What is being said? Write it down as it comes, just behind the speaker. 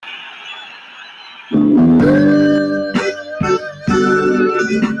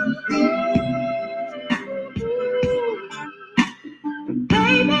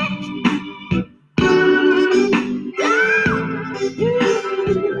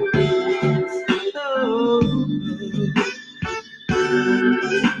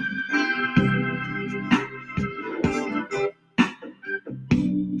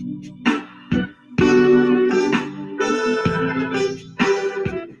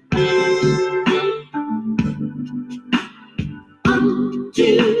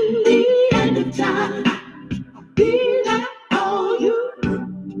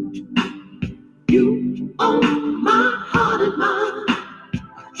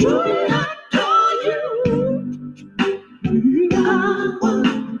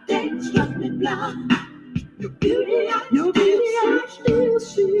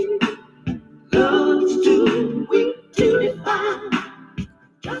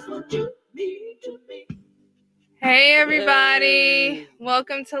Hey everybody,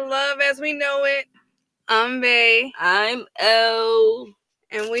 welcome to Love As We Know It. I'm Bay. I'm L.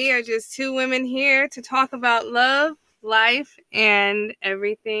 And we are just two women here to talk about love, life, and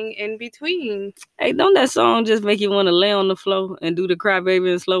everything in between. Hey, don't that song just make you want to lay on the floor and do the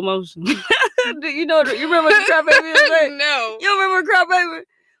crybaby in slow motion? You remember the crybaby is like? No. You remember crybaby?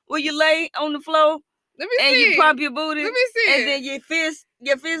 Where you lay on the floor and you pump your booty. Let me see and it. then your fist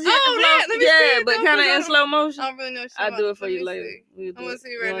hit the floor. Let me see it. But kind of in slow motion. I don't really know. I'll do it for you later. I want to see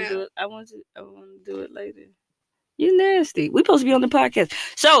it right now. I want to do it later. You nasty. We supposed to be on the podcast.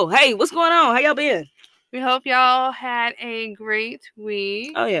 So, hey, what's going on? How y'all been? We hope y'all had a great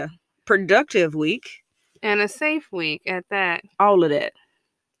week. Oh, yeah. Productive week. And a safe week at that. All of that.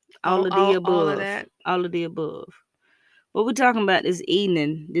 All of the above. All of that. All of the above. What we're talking about this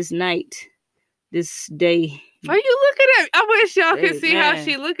evening, this night, this day. Are you looking at me? I wish y'all could see how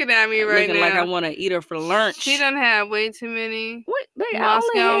she looking at me right now. Looking like I want to eat her for lunch. She done had way too many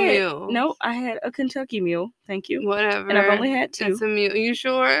Moscow mules. No, I had a Kentucky mule. Thank you. Whatever. And I've only had 2. It's a mule. You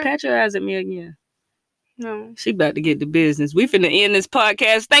sure? Patriotic mule, yeah. No. She about to get to business. We finna end this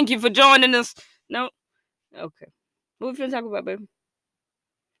podcast. Thank you for joining us. No. Okay. What we finna talk about, baby?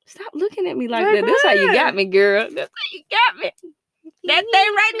 Stop looking at me like that. That's how you got me, girl. That's how you got me. That thing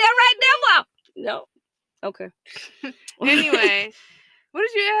right there, wow. No. Okay. Anyway, what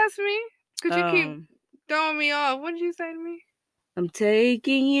did you ask me? Because you keep throwing me off. What did you say to me? I'm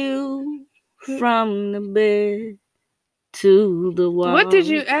taking you from the bed to the wall. What did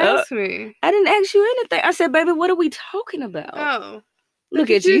you ask me? I didn't ask you anything. I said, baby, what are we talking about? Oh. Look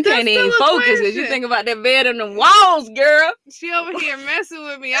at you. You can't even focus because you think about that bed and the walls, girl. She over here messing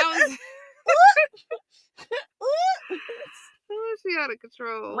with me. I was... Oh, she out of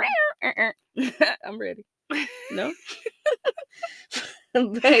control. I'm ready. No?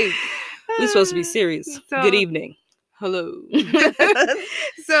 Babe, we're supposed to be serious. So, good evening. Hello.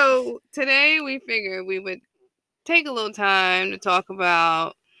 So today we figured we would take a little time to talk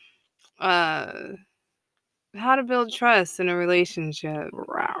about how to build trust in a relationship.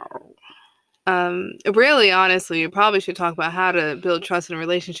 Wow. Really, honestly, you probably should talk about how to build trust in a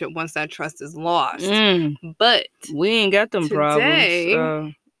relationship once that trust is lost. But we ain't got them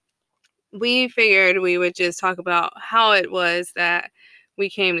problems. We figured we would just talk about how it was that we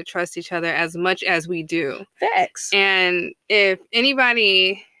came to trust each other as much as we do. Facts. And if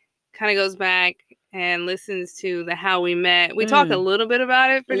anybody kind of goes back and listens to the how we met, we talk a little bit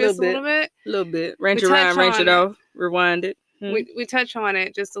about it for just a little bit. A little bit. Ranch around, ranch it off, rewind it. We touch on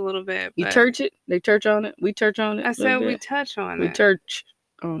it just a little bit. You church it? They church on it? We church on it? I said we touch on it. We church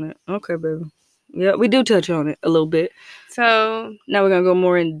on it. Okay, baby. Yeah, we do touch on it a little bit. So now we're going to go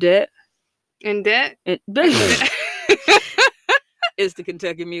more in debt. In debt? It's the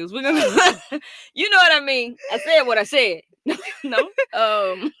Kentucky Mules. We're gonna you know what I mean. I said what I said. No?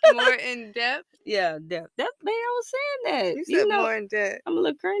 More in depth? Yeah, depth. Man, I was saying that. You said more in depth. I'm a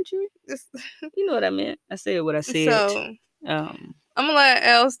little crunchy. You know what I meant. I said what I said. So I'm gonna let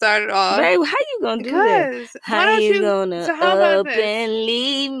Elle start it off. Babe, how you gonna do that? How you gonna up and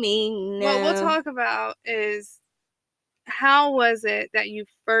leave me now? What we'll talk about is how was it that you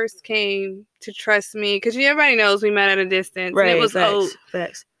first came to trust me? Because everybody knows we met at a distance. Right, and it was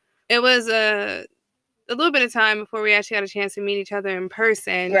facts. It was a little bit of time before we actually had a chance to meet each other in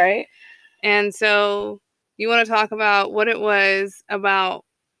person. Right. And so you want to talk about what it was about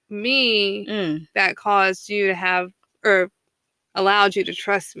me that caused you to have or allowed you to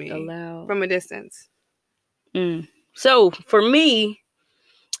trust me from a distance. So for me,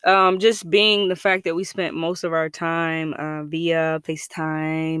 just being the fact that we spent most of our time via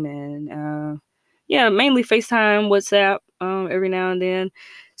FaceTime and mainly FaceTime, WhatsApp every now and then.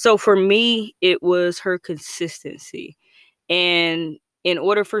 So for me, it was her consistency. And in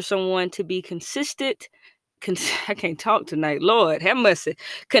order for someone to be consistent, I can't talk tonight. Lord, have mercy.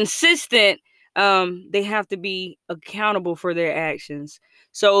 Consistent, they have to be accountable for their actions.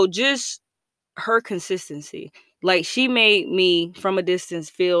 So just her consistency. Like, she made me from a distance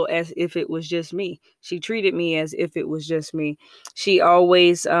feel as if it was just me. She treated me as if it was just me. She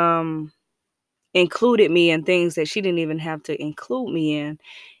always included me in things that she didn't even have to include me in.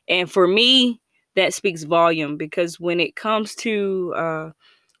 And for me, that speaks volume, because when it comes to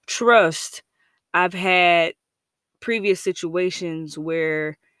trust, I've had previous situations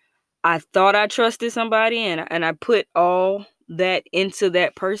where I thought I trusted somebody, and I put all that into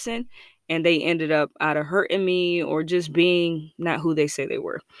that person, and they ended up either hurting me or just being not who they say they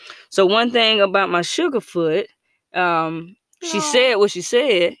were. So one thing about my Sugarfoot, she said what she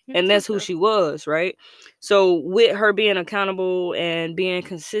said, and that's who she was, right? So with her being accountable and being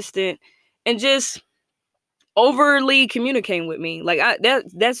consistent and just overly communicating with me, like,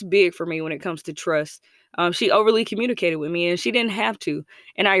 that's big for me when it comes to trust. She overly communicated with me, and she didn't have to,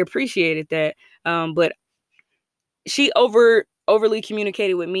 and I appreciated that. But she overly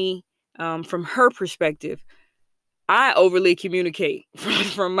communicated with me from her perspective. I overly communicate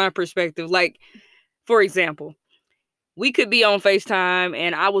from my perspective. Like, for example, we could be on FaceTime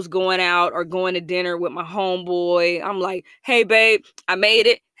and I was going out or going to dinner with my homeboy. I'm like, hey, babe, I made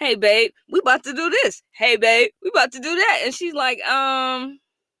it. Hey, babe, we about to do this. Hey, babe, we about to do that. And she's like, you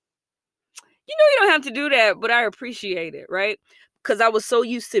don't have to do that, but I appreciate it, right? Because I was so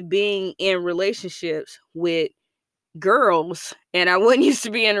used to being in relationships with girls, and I wasn't used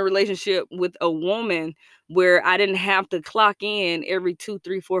to be in a relationship with a woman where I didn't have to clock in every 2,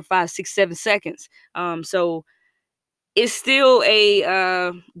 3, 4, 5, 6, 7 seconds. So it's still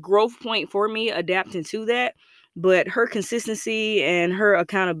a growth point for me adapting to that. But her consistency and her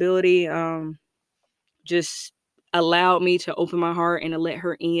accountability just allowed me to open my heart and to let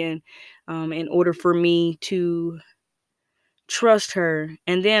her in order for me to trust her.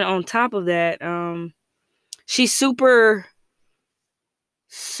 And then on top of that, she's super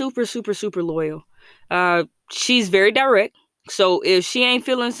loyal. She's very direct. So if she ain't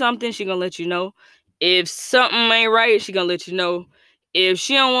feeling something, she gonna let you know. If something ain't right, she gonna let you know. If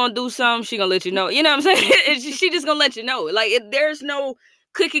she don't want to do something, she gonna let you know. You know what I'm saying? she just gonna let you know. Like, there's no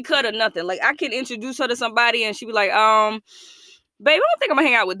cookie cut or nothing. Like, I can introduce her to somebody and she be like, babe, I don't think I'm gonna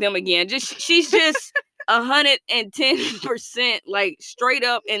hang out with them again. She's just 110%, like, straight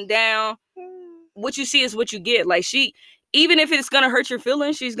up and down. What you see is what you get. Like, even if it's gonna hurt your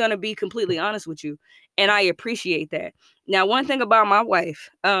feelings, she's gonna be completely honest with you, and I appreciate that. Now, one thing about my wife,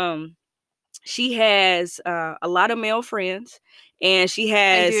 she has a lot of male friends, and she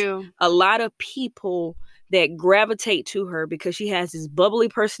has a lot of people that gravitate to her because she has this bubbly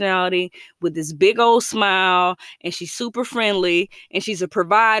personality with this big old smile, and she's super friendly, and she's a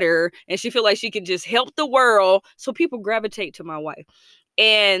provider, and she feel like she can just help the world. So people gravitate to my wife.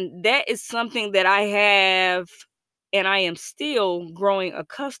 And that is something that I have and I am still growing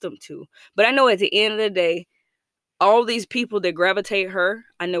accustomed to. But I know at the end of the day, all these people that gravitate her,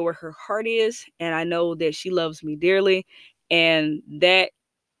 I know where her heart is, and I know that she loves me dearly. And that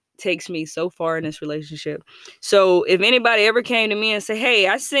takes me so far in this relationship. So if anybody ever came to me and said, hey,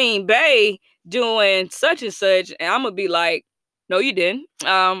 I seen Bae doing such and such, and I'm gonna be like, no, you didn't.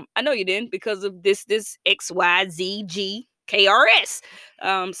 I know you didn't, because of this XYZGKRS.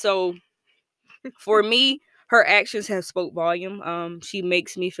 So for me, her actions have spoke volume. She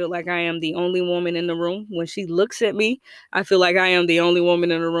makes me feel like I am the only woman in the room. When she looks at me, I feel like I am the only woman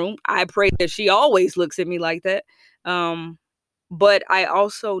in the room. I pray that she always looks at me like that. But I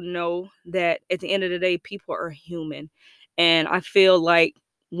also know that at the end of the day, people are human. And I feel like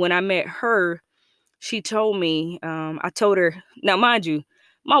when I met her, she told me, I told her, now mind you,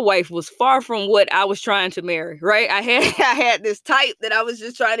 my wife was far from what I was trying to marry, right? I had this type that I was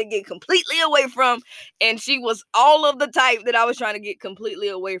just trying to get completely away from, and she was all of the type that I was trying to get completely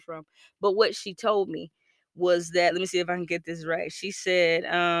away from. But what she told me was that, let me see if I can get this right. She said,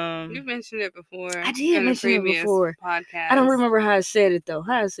 you mentioned it before. I did mention it before. Podcast. I don't remember how I said it though.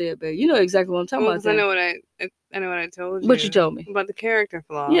 How I said it, babe. You know exactly what I'm talking about. I know what I told you. What you told me about the character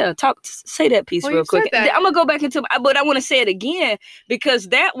flaw. Yeah, say that piece real quick. I'm gonna go back into, but I want to say it again because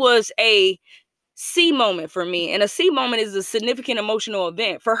that was a C moment for me, and a C moment is a significant emotional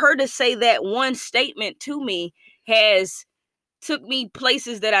event. For her to say that one statement to me has took me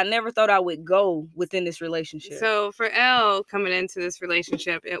places that I never thought I would go within this relationship. So for Elle coming into this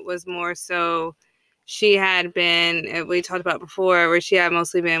relationship, it was more so she had been, we talked about before, where she had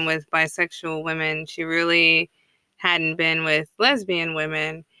mostly been with bisexual women. She really hadn't been with lesbian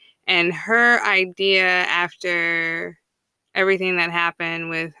women. And her idea after everything that happened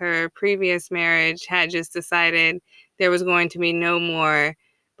with her previous marriage had just decided there was going to be no more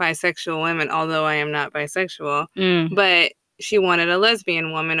bisexual women, although I am not bisexual. But she wanted a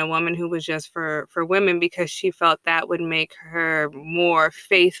lesbian woman, a woman who was just for women, because she felt that would make her more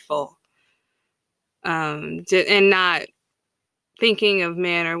faithful, and not thinking of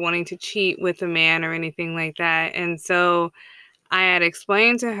men or wanting to cheat with a man or anything like that. And so I had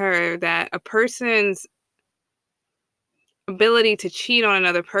explained to her that a person's ability to cheat on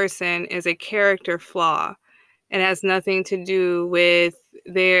another person is a character flaw. It has nothing to do with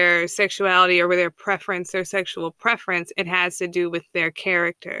their sexuality or with their preference, their sexual preference. It has to do with their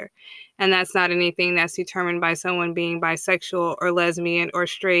character. And that's not anything that's determined by someone being bisexual or lesbian or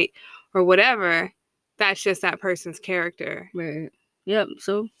straight or whatever. That's just that person's character. Right. Yep.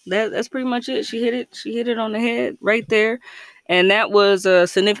 So that's pretty much it. She hit it on the head right there. And that was a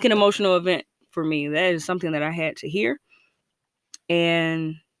significant emotional event for me. That is something that I had to hear.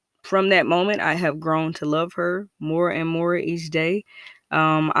 And from that moment, I have grown to love her more and more each day.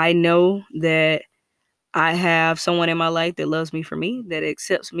 I know that I have someone in my life that loves me for me, that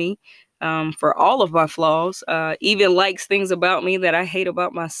accepts me for all of my flaws, even likes things about me that I hate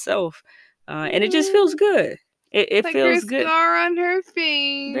about myself. And it just feels good. It like feels her good. Scar on her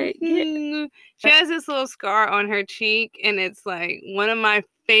face. She has this little scar on her cheek, and it's like one of my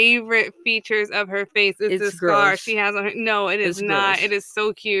favorite features of her face is the scar gross. she has on her. No, it is not. Gross. It is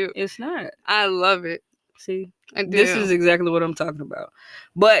so cute. It's not. I love it. See, I do. This is exactly what I'm talking about.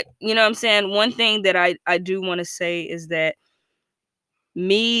 But you know what I'm saying? One thing that I do want to say is that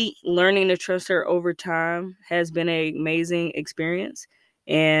me learning to trust her over time has been an amazing experience.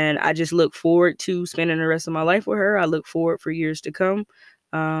 And I just look forward to spending the rest of my life with her. I look forward for years to come.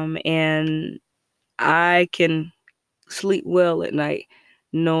 And I can sleep well at night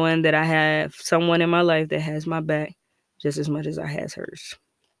knowing that I have someone in my life that has my back just as much as I has hers.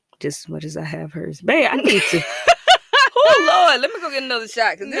 Just as much as I have hers. Babe, I need to... Oh, Lord, let me go get another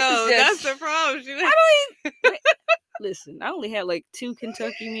shot. No, that's the problem. Listen, I only had like 2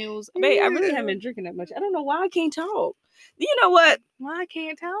 Kentucky Mules. Babe, I really haven't been drinking that much. I don't know why I can't talk. You know what? Why I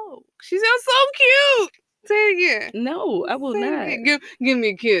can't talk? She sounds so cute. Say it again. No, I will not. Give me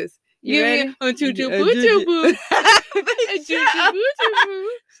a kiss. You ready? Give me a choo-choo-boo-choo-boo. A choo-choo-boo-choo-boo.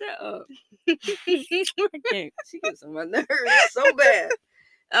 Shut up. I can't. She gets on my nerves so bad.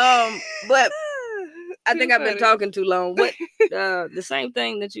 But I think I've been talking too long. But the same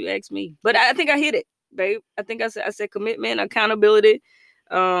thing that you asked me. But I think I hit it, babe. I think I said commitment, accountability,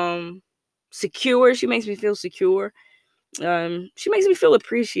 secure. She makes me feel secure. She makes me feel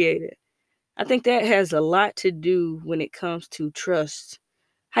appreciated. I think that has a lot to do when it comes to trust.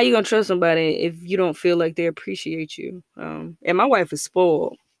 How you gonna trust somebody if you don't feel like they appreciate you? And my wife is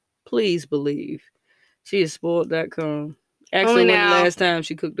spoiled. Please believe. She is spoiled.com. Actually, when the last time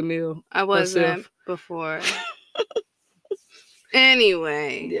she cooked a meal. I wasn't before.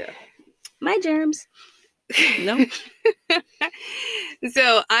 Anyway. Yeah. My germs. No.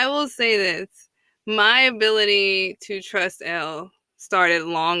 So I will say this. My ability to trust Elle started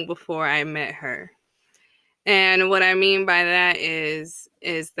long before I met her. And what I mean by that is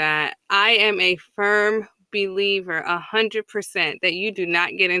that I am a firm believer 100% that you do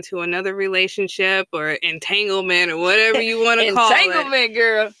not get into another relationship or entanglement or whatever you want to call it. Entanglement,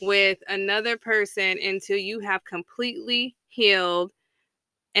 girl. With another person until you have completely healed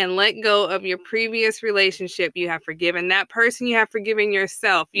and let go of your previous relationship. You have forgiven that person. You have forgiven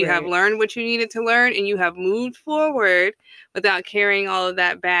yourself. You have learned what you needed to learn, and you have moved forward without carrying all of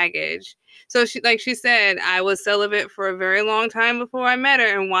that baggage. So she said, I was celibate for a very long time before I met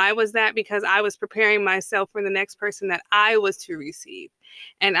her. And why was that? Because I was preparing myself for the next person that I was to receive.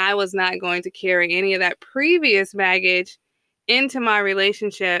 And I was not going to carry any of that previous baggage into my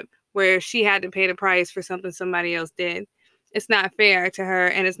relationship where she had to pay the price for something somebody else did. It's not fair to her,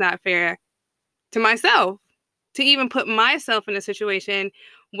 and it's not fair to myself to even put myself in a situation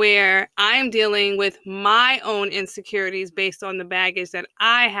where I'm dealing with my own insecurities based on the baggage that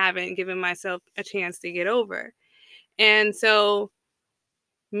I haven't given myself a chance to get over. And so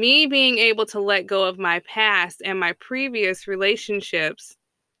me being able to let go of my past and my previous relationships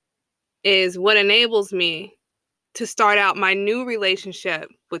is what enables me to start out my new relationship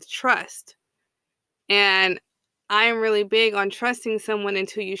with trust. And I am really big on trusting someone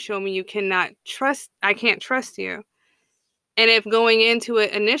until you show me you cannot trust. I can't trust you. And if going into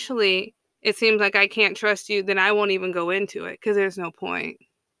it initially, it seems like I can't trust you, then I won't even go into it because there's no point.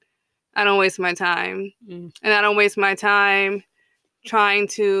 I don't waste my time. And I don't waste my time trying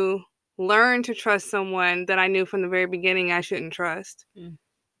to learn to trust someone that I knew from the very beginning I shouldn't trust.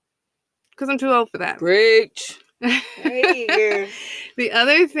 because I'm too old for that. Preach. Hey, girl. The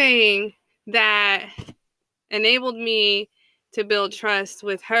other thing that enabled me to build trust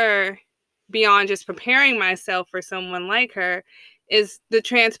with her beyond just preparing myself for someone like her is the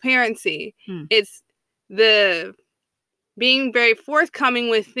transparency. It's the being very forthcoming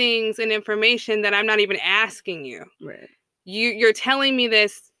with things and information that I'm not even asking you. Right. You're telling me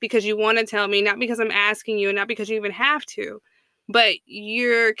this because you want to tell me, not because I'm asking you, and not because you even have to. But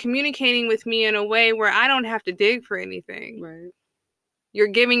you're communicating with me in a way where I don't have to dig for anything. Right. You're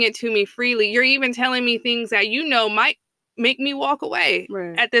giving it to me freely. You're even telling me things that you know might make me walk away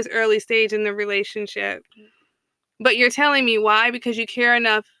at this early stage in the relationship. But you're telling me why? Because you care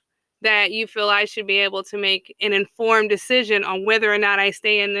enough that you feel I should be able to make an informed decision on whether or not I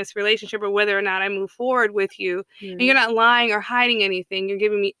stay in this relationship or whether or not I move forward with you. And you're not lying or hiding anything. You're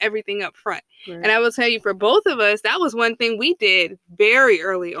giving me everything up front. And I will tell you, for both of us, that was one thing we did very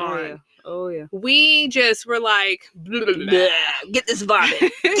early on. Oh, yeah. We just were like, blah, blah, blah. Get this vomit.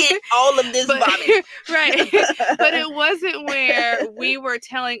 Get all of this vomit. Right. But it wasn't where we were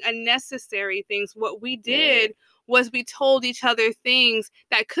telling unnecessary things. What we did was we told each other things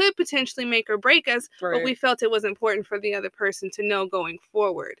that could potentially make or break us, but we felt it was important for the other person to know going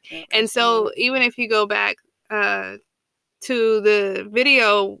forward. And so even if you go back to the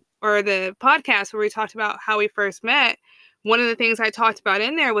video or the podcast where we talked about how we first met, one of the things I talked about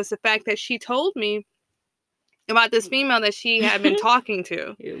in there was the fact that she told me about this female that she had been talking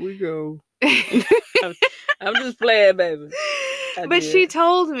to. Here we go. I'm just playing, baby. But she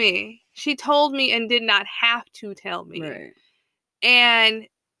told me. She told me and did not have to tell me. Right. And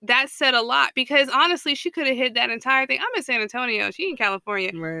that said a lot because honestly, she could have hid that entire thing. I'm in San Antonio. She in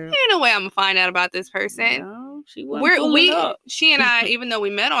California. Right. Ain't no way I'm gonna find out about this person. No, she wasn't up. She and I, even though we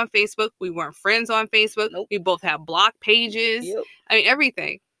met on Facebook, we weren't friends on Facebook. Nope. We both have block pages. Yep. I mean,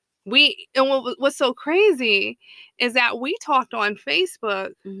 everything. And what's so crazy is that we talked on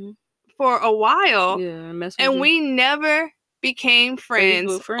Facebook for a while, and we never became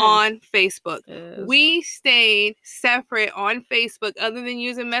friends on Facebook. Yes. We stayed separate on Facebook other than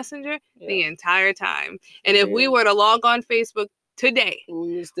using Messenger the entire time. And if we were to log on Facebook today,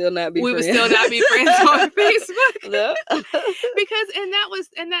 we would still not be friends. We would still not be friends on Facebook.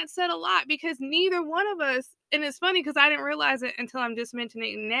 And that said a lot because neither one of us, and it's funny because I didn't realize it until I'm just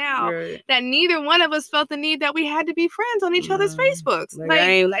mentioning it now, that neither one of us felt the need that we had to be friends on each other's Facebooks. Like I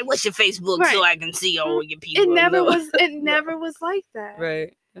ain't like, what's your Facebook so I can see all your people? It never was like that.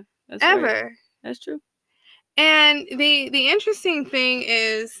 Right. That's ever. Right. That's true. And the interesting thing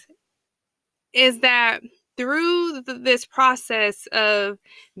is that through this process of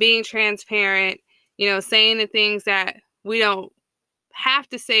being transparent, saying the things that we don't have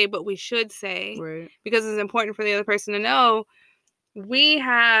to say, but we should say because it's important for the other person to know, we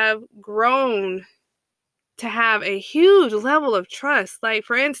have grown to have a huge level of trust. Like,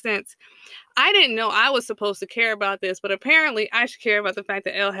 for instance, I didn't know I was supposed to care about this, but apparently I should care about the fact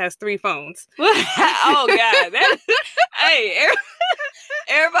that Elle has 3 phones. Oh, God. Hey,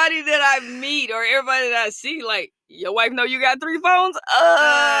 everybody that I meet or everybody that I see, like, your wife know you got 3 phones?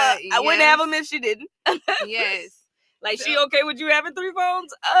 I wouldn't have them if she didn't. Yes. Like, she okay with you having 3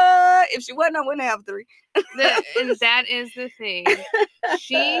 phones? If she wasn't, I wouldn't have 3. And that is the thing.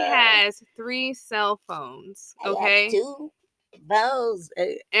 She has 3 cell phones. Okay. I have 2 phones.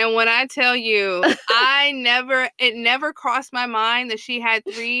 And when I tell you, it never crossed my mind that she had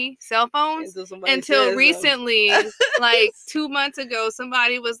 3 cell phones until recently, like 2 months ago,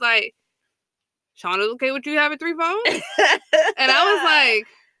 somebody was like, "Shauna's okay with you having 3 phones?" And I was like,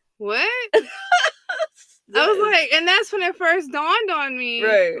 "What?" I was like, and that's when it first dawned on me.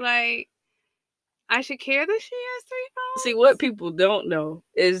 Right. Like, I should care that she has 3 phones. See, what people don't know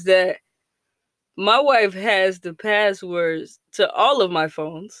is that my wife has the passwords to all of my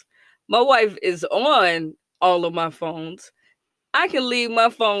phones. My wife is on all of my phones. I can leave my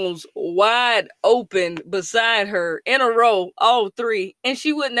phones wide open beside her in a row, all 3, and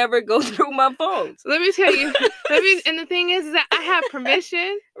she would never go through my phones. Let me tell you. And the thing is that I have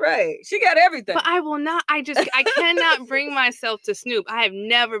permission. Right. She got everything. But I will not. I cannot bring myself to snoop. I have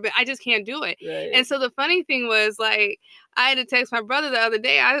never been. I just can't do it. Right. And so the funny thing was, like, I had to text my brother the other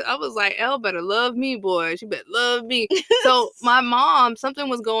day. I was like, Elle better love me, boy. She better love me. So my mom, something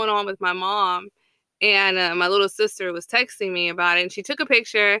was going on with my mom. And my little sister was texting me about it. And she took a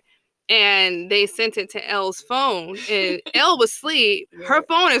picture and they sent it to Elle's phone. And Elle was asleep. Her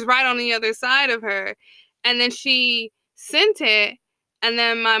phone is right on the other side of her. And then she sent it. And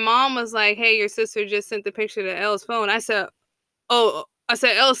then my mom was like, "Hey, your sister just sent the picture to Elle's phone." I said, "Oh, I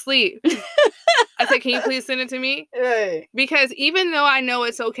said, Elle, sleep. I said, can you please send it to me? Right. Because even though I know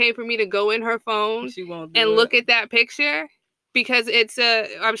it's okay for me to go in her phone and look at that picture, because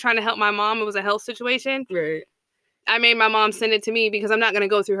I was trying to help my mom. It was a health situation. Right. I made my mom send it to me because I'm not going to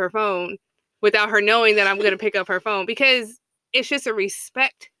go through her phone without her knowing that I'm going to pick up her phone, because it's just a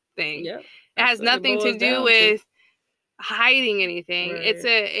respect thing. Yep. It has nothing to do with hiding anything. Right.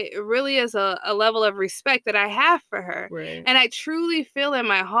 It really is a level of respect that I have for her. Right. And I truly feel in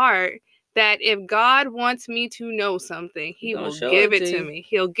my heart that if God wants me to know something, he will give it to me.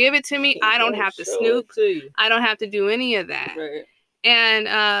 He'll give it to me. I don't have to snoop. I don't have to do any of that. Right.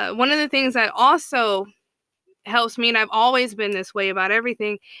 And one of the things that also helps me, and I've always been this way about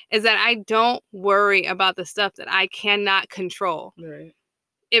everything, is that I don't worry about the stuff that I cannot control. Right.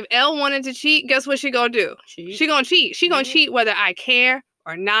 If Elle wanted to cheat, guess what she gonna do? She gonna cheat. She gonna cheat whether I care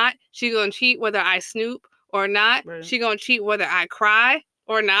or not. She gonna cheat whether I snoop or not. Right. She gonna cheat whether I cry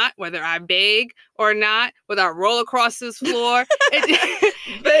or not, whether I beg or not, whether I roll across this floor. Babe,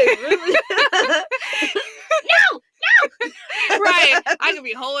 really? No! Right. I could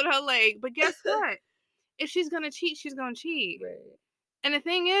be holding her leg. But guess what? If she's gonna cheat, she's gonna cheat. Right. And the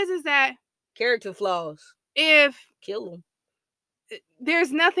thing is that character flaws. If kill them,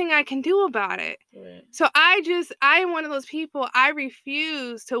 there's nothing I can do about it. Right. So I am one of those people. I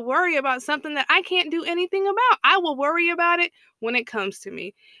refuse to worry about something that I can't do anything about. I will worry about it when it comes to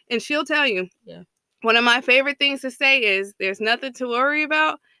me. And she'll tell you. Yeah. One of my favorite things to say is there's nothing to worry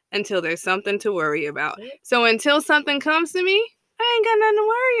about until there's something to worry about. Yeah. So until something comes to me, I ain't got nothing to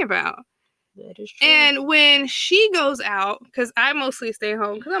worry about. That is true. And when she goes out, because I mostly stay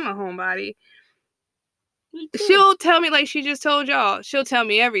home because I'm a homebody, she'll tell me, like she just told y'all, she'll tell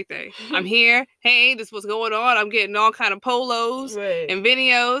me everything. I'm here. Hey, this is what's going on. I'm getting all kind of polos and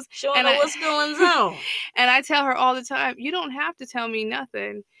videos. Showing her what's going on. And I tell her all the time, you don't have to tell me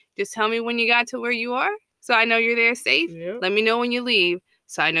nothing. Just tell me when you got to where you are, so I know you're there safe. Yep. Let me know when you leave,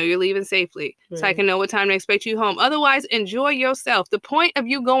 so I know you're leaving safely, so I can know what time to expect you home. Otherwise, enjoy yourself. The point of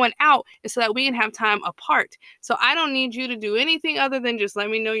you going out is so that we can have time apart. So I don't need you to do anything other than just let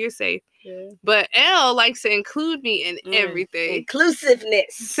me know you're safe. Yeah. But Elle likes to include me in everything.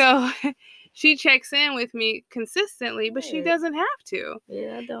 Inclusiveness. So she checks in with me consistently, but she doesn't have to.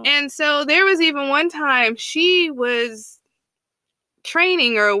 Yeah, I don't. And so there was even one time she was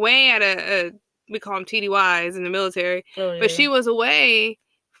training or away at a we call them TDYs in the military. Oh, yeah. But she was away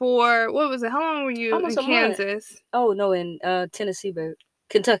for, what was it? How long were you in Kansas? Month. Oh, no, in Tennessee, but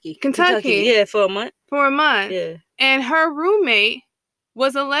Kentucky. Yeah, for a month. For a month. Yeah. And her roommate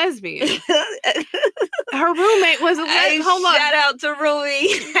was a lesbian. Her roommate was a lesbian. Hold on. Shout out to Rui.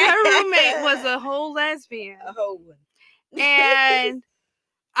 Her roommate was a whole lesbian. A whole one. And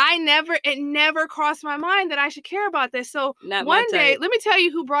it never crossed my mind that I should care about this. So one day, let me tell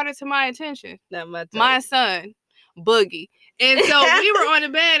you who brought it to my attention. Not my type. My son, Boogie. And so we were on the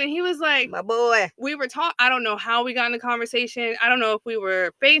bed and he was like, my boy. We were talking. I don't know how we got in the conversation. I don't know if we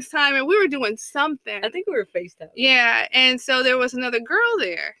were FaceTiming. We were doing something. I think we were FaceTiming. Yeah. And so there was another girl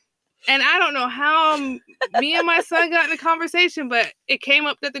there. And I don't know how me and my son got in the conversation, but it came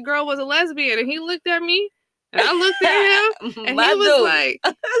up that the girl was a lesbian. And he looked at me. And I looked at him, and he was like,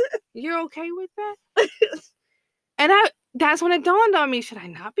 "You're okay with that?" And that's when it dawned on me, should I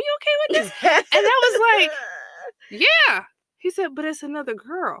not be okay with this? And I was like, yeah. He said, but it's another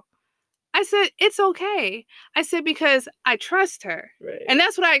girl. I said, it's okay. I said, because I trust her. Right. And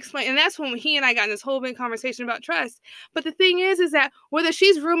that's what I explained. And that's when he and I got in this whole big conversation about trust. But the thing is that whether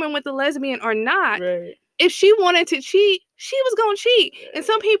she's rooming with the lesbian or not, right. If she wanted to cheat, she was going to cheat. And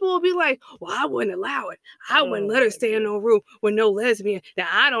some people will be like, well, I wouldn't allow it. I wouldn't let her stay in no room with no lesbian. Now,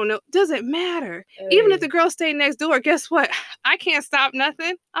 I don't know. Doesn't matter. Even if the girl stayed next door, guess what? I can't stop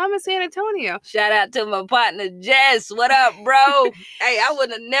nothing. I'm in San Antonio. Shout out to my partner, Jess. What up, bro? Hey, I would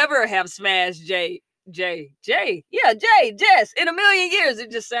have never have smashed Jay. Yeah, Jess. In a million years,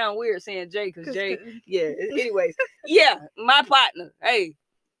 it just sounds weird saying Jay because Jay. Yeah. Anyways, yeah, my partner. Hey,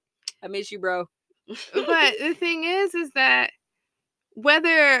 I miss you, bro. But the thing is that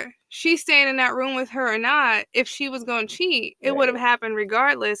whether she stayed in that room with her or not, if she was going to cheat, it would have happened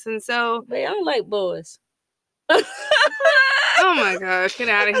regardless. And so, but I don't like boys. Oh my gosh, get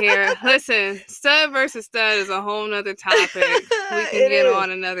out of here. Listen, stud versus stud is a whole nother topic. We can get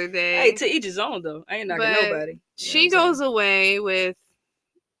on another day. Hey, to each his own though. I ain't knocking nobody. She goes away with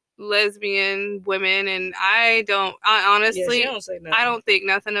lesbian women, and I honestly don't say nothing. I don't think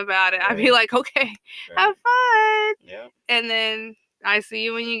nothing about it. Right. I'd be like, okay, have fun. Yeah. And then I see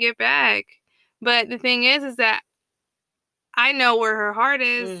you when you get back. But the thing is that I know where her heart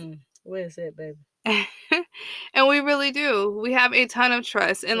is. Where is it, baby? And we really do. We have a ton of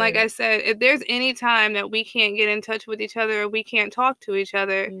trust. And like I said, if there's any time that we can't get in touch with each other or we can't talk to each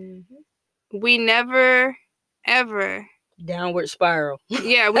other, we never, ever... downward spiral.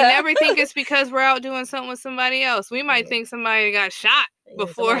 Yeah, we never think it's because we're out doing something with somebody else. We might think somebody got shot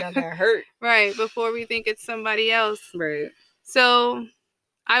before. Somebody got hurt. Right, before we think it's somebody else. Right. So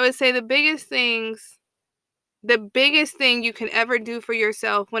I would say the biggest thing you can ever do for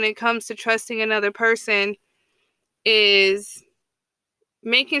yourself when it comes to trusting another person is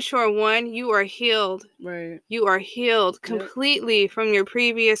making sure, one, you are healed. Right. You are healed completely from your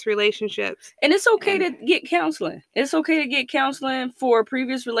previous relationships. And it's okay to get counseling. It's okay to get counseling for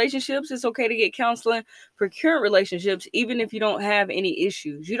previous relationships. It's okay to get counseling for current relationships, even if you don't have any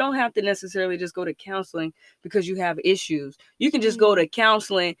issues. You don't have to necessarily just go to counseling because you have issues. You can just go to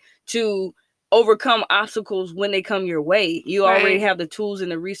counseling to overcome obstacles when they come your way. You already have the tools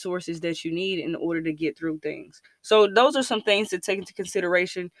and the resources that you need in order to get through things. So those are some things to take into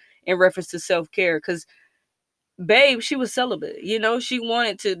consideration in reference to self-care. Because Babe, she was celibate. You know, she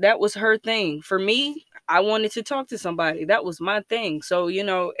wanted to, that was her thing. For me, I wanted to talk to somebody. That was my thing. So, you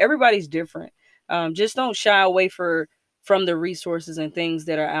know, everybody's different. Just don't shy away from the resources and things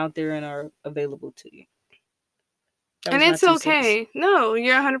that are out there and are available to you. And it's okay. No,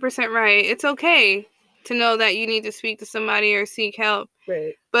 you're 100% right. It's okay to know that you need to speak to somebody or seek help.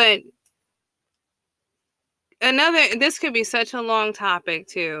 Right. But this could be such a long topic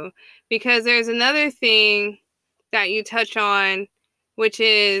too, because there's another thing that you touch on, which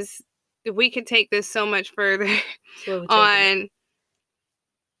is, we could take this so much further on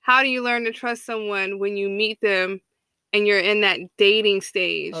how do you learn to trust someone when you meet them and you're in that dating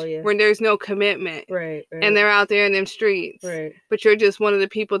stage where there's no commitment. Right. And they're out there in them streets. Right. But you're just one of the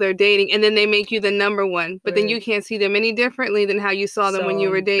people they're dating. And then they make you the number one. But then you can't see them any differently than how you saw them when you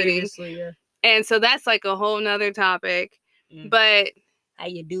were dating. And so that's like a whole nother topic. But how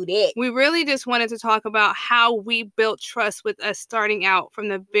you do that? We really just wanted to talk about how we built trust with us starting out from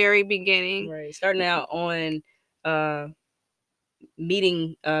the very beginning. Right. Starting out on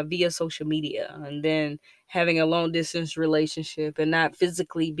meeting via social media, and then having a long distance relationship and not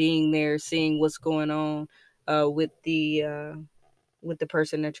physically being there, seeing what's going on with the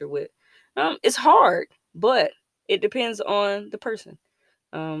person that you're with. It's hard, but it depends on the person.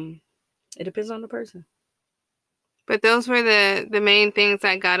 It depends on the person. But those were the main things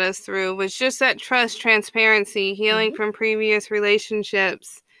that got us through, was just that trust, transparency, healing from previous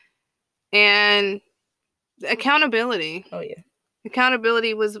relationships, and accountability. Oh yeah.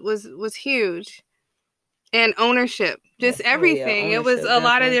 Accountability was huge. And ownership, just everything. It was a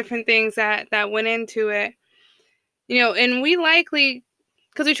lot of different things that went into it. You know, and we likely,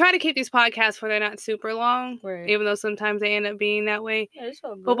 because we try to keep these podcasts where they're not super long, even though sometimes they end up being that way. Yeah, it's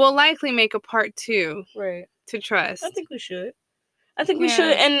all good. But we'll likely make a part 2 to trust. I think we should. We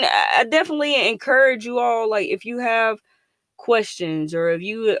should. And I definitely encourage you all, like, if you have questions, or if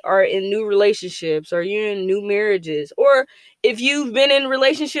you are in new relationships, or you're in new marriages, or if you've been in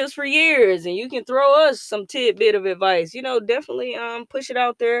relationships for years and you can throw us some tidbit of advice, you know, definitely push it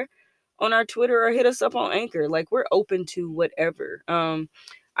out there on our Twitter or hit us up on Anchor. Like, we're open to whatever.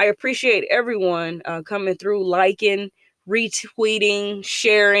 I appreciate everyone coming through, liking, retweeting,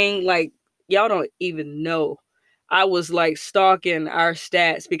 sharing. Like, y'all don't even know. I was like stalking our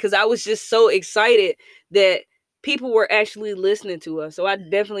stats because I was just so excited that people were actually listening to us. So I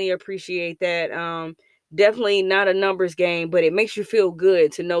definitely appreciate that. Definitely not a numbers game, but it makes you feel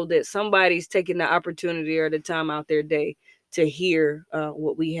good to know that somebody's taking the opportunity or the time out their day to hear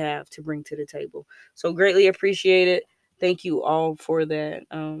what we have to bring to the table. So greatly appreciate it. Thank you all for that.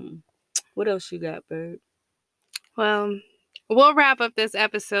 What else you got, babe? Well, we'll wrap up this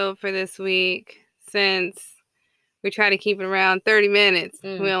episode for this week, since we try to keep it around 30 minutes.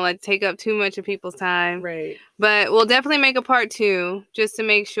 We don't like to take up too much of people's time. Right. But we'll definitely make a part 2 just to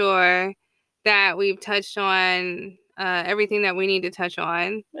make sure that we've touched on everything that we need to touch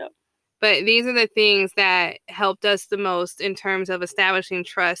on. Yep. But these are the things that helped us the most in terms of establishing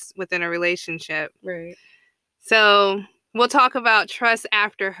trust within a relationship. Right. So we'll talk about trust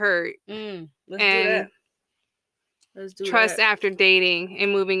after hurt. Let's do that. Let's do trust after dating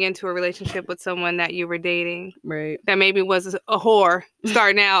and moving into a relationship with someone that you were dating. Right. That maybe was a whore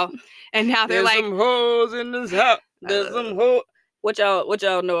starting out. And now they're like, some hoes in this house. There's some hoes. What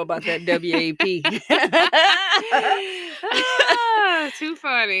y'all know about that WAP? Too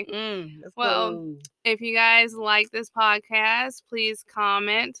funny. Well, if you guys like this podcast, please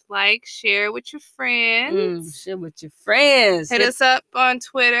comment, like, share with your friends. Share with your friends. Hit us up on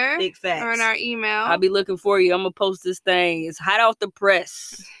Twitter. Big facts. Or on our email. I'll be looking for you. I'm going to post this thing. It's hot off the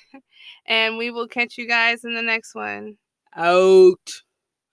press. And we will catch you guys in the next one. Out.